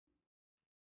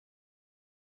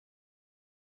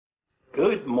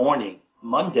Good morning,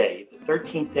 Monday, the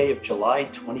 13th day of July,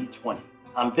 2020.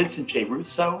 I'm Vincent J.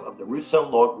 Russo of the Russo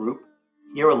Law Group,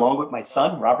 here along with my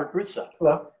son, Robert Russo.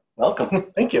 Hello.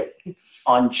 Welcome. Thank you.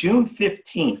 On June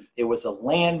 15th, there was a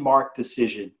landmark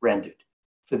decision rendered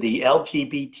for the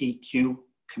LGBTQ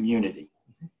community.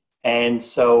 And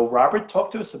so, Robert, talk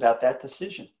to us about that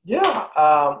decision. Yeah.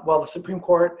 Well, the Supreme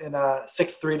Court in a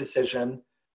 6-3 decision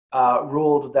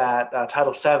ruled that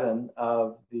Title VII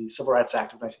of the Civil Rights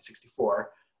Act of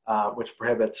 1964, which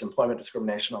prohibits employment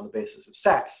discrimination on the basis of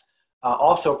sex,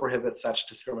 also prohibits such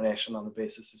discrimination on the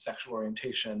basis of sexual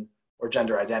orientation or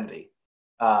gender identity.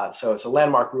 So it's a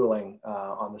landmark ruling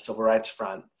on the civil rights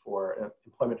front for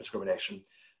employment discrimination.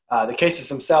 The cases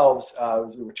themselves,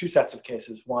 there were two sets of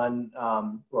cases. One,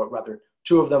 or rather,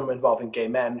 two of them involving gay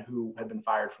men who had been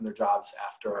fired from their jobs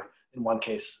after, in one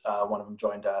case, one of them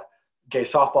joined a gay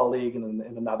softball league, and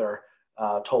in another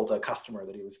told a customer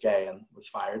that he was gay and was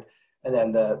fired. And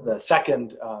then the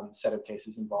second set of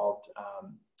cases involved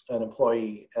an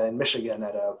employee in Michigan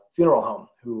at a funeral home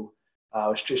who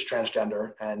was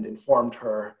transgender and informed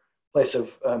her place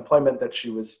of employment that she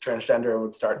was transgender and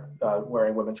would start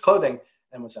wearing women's clothing,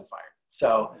 and was then fired.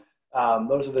 So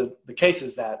those are the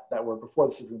cases that were before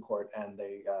the Supreme Court, and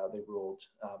they ruled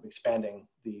expanding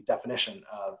the definition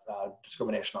of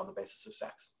discrimination on the basis of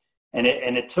sex. And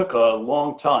it took a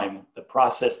long time, the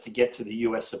process to get to the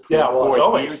U.S. Supreme Court,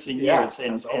 always, years and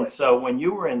years. And so when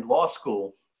you were in law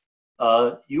school,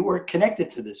 you were connected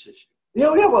to this issue.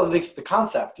 Yeah, well, at least the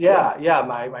concept. Yeah.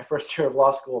 My first year of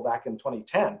law school back in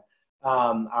 2010,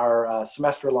 our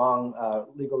semester-long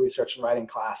legal research and writing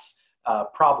class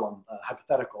problem,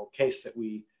 hypothetical case that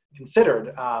we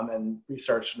considered and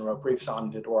researched and wrote briefs on,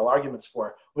 did oral arguments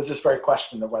for, was this very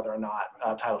question of whether or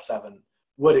not Title VII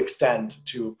would extend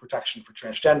to protection for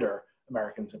transgender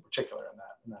Americans in particular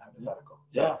in that hypothetical.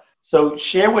 So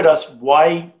share with us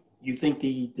why you think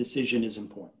the decision is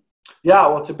important. Yeah,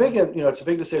 well, it's a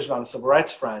big decision on the civil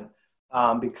rights front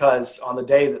because on the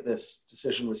day that this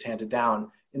decision was handed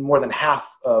down, in more than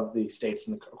half of the states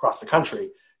across the country,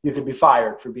 you could be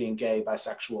fired for being gay,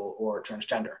 bisexual, or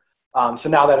transgender. So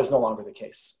now that is no longer the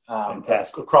case.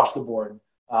 Fantastic. Across the board,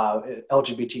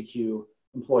 LGBTQ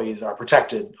employees are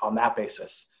protected on that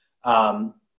basis.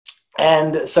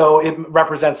 And so it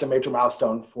represents a major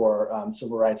milestone for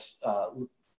civil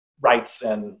rights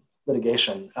and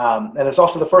litigation. And it's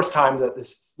also the first time that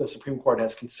the Supreme Court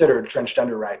has considered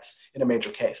transgender rights in a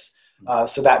major case.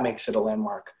 So that makes it a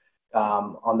landmark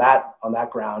on that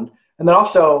ground. And then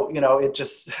also, it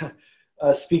just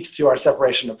speaks to our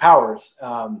separation of powers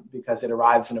because it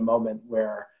arrives in a moment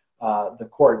where the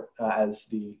court, as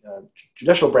the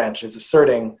judicial branch, is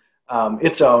asserting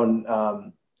its own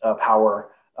power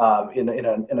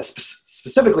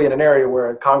specifically in an area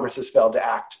where Congress has failed to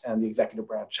act and the executive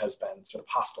branch has been sort of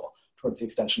hostile towards the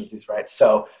extension of these rights.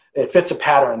 So it fits a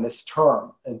pattern this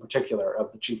term in particular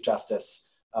of the Chief Justice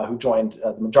who joined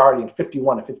the majority in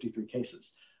 51 of 53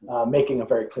 cases, making a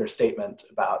very clear statement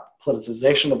about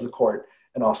politicization of the court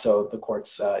and also the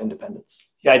court's independence.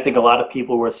 Yeah, I think a lot of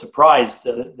people were surprised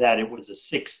that it was a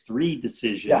 6-3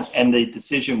 decision, yes. And the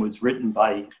decision was written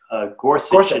by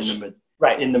Gorsuch.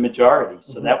 In the majority.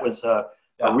 So that was a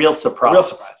real surprise. A real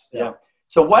surprise. Yeah.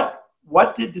 So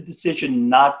what did the decision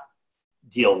not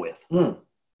deal with?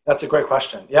 That's a great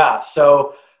question. Yeah.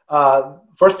 So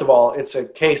first of all, it's a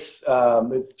case.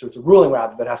 It's a ruling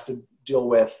rather that has to deal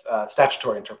with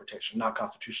statutory interpretation, not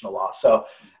constitutional law. So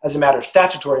as a matter of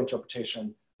statutory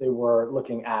interpretation, they were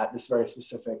looking at this very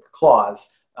specific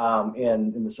clause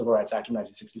in the Civil Rights Act of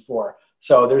 1964.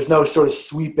 So there's no sort of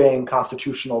sweeping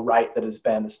constitutional right that has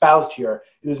been espoused here.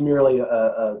 It is merely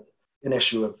an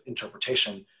issue of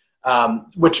interpretation,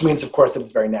 which means, of course, that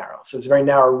it's very narrow. So it's a very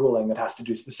narrow ruling that has to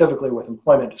do specifically with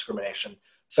employment discrimination.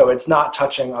 So it's not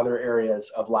touching other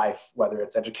areas of life, whether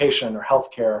it's education or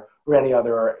healthcare or any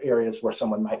other areas where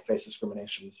someone might face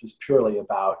discrimination. This was purely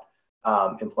about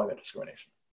employment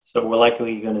discrimination. So we're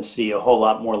likely going to see a whole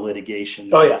lot more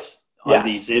litigation on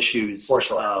these issues. For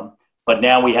sure. But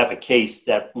now we have a case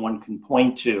that one can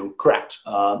point to, correct,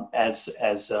 as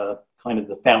kind of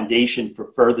the foundation for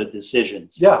further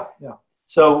decisions. Yeah.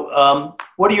 So,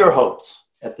 what are your hopes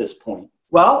at this point?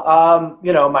 Well,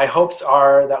 my hopes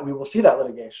are that we will see that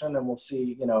litigation and we'll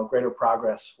see, greater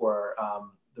progress for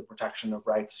the protection of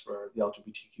rights for the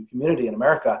LGBTQ community in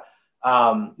America.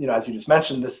 As you just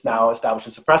mentioned, this now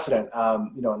establishes a precedent.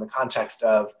 In the context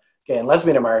of gay and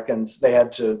lesbian Americans, they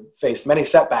had to face many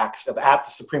setbacks at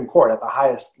the Supreme Court at the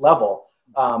highest level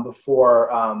before,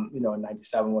 in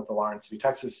 97 with the Lawrence v.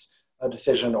 Texas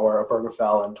decision or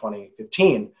Obergefell in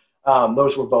 2015.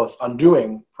 Those were both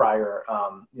undoing prior,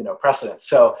 precedents.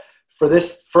 So for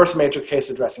this first major case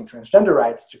addressing transgender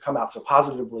rights to come out so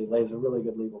positively lays a really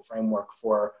good legal framework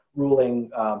for ruling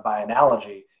by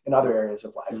analogy in other areas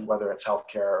of life, whether it's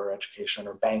healthcare or education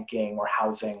or banking or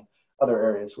housing, other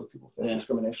areas where people face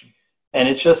discrimination. And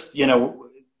it's just,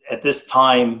 at this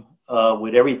time,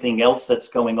 with everything else that's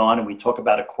going on, and we talk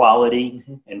about equality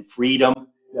and freedom,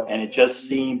 and it just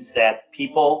seems that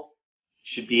people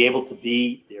should be able to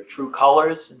be their true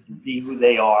colors and be who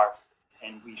they are,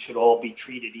 and we should all be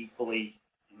treated equally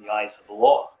in the eyes of the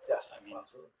law. Yes, I mean,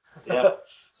 absolutely. Yeah.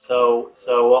 So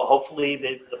hopefully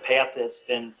the path has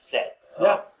been set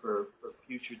for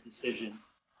future decisions.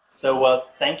 So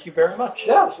thank you very much.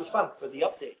 Yeah, this was fun. For the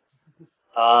update.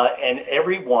 And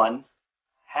everyone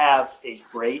have a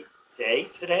great day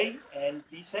today and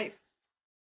be safe.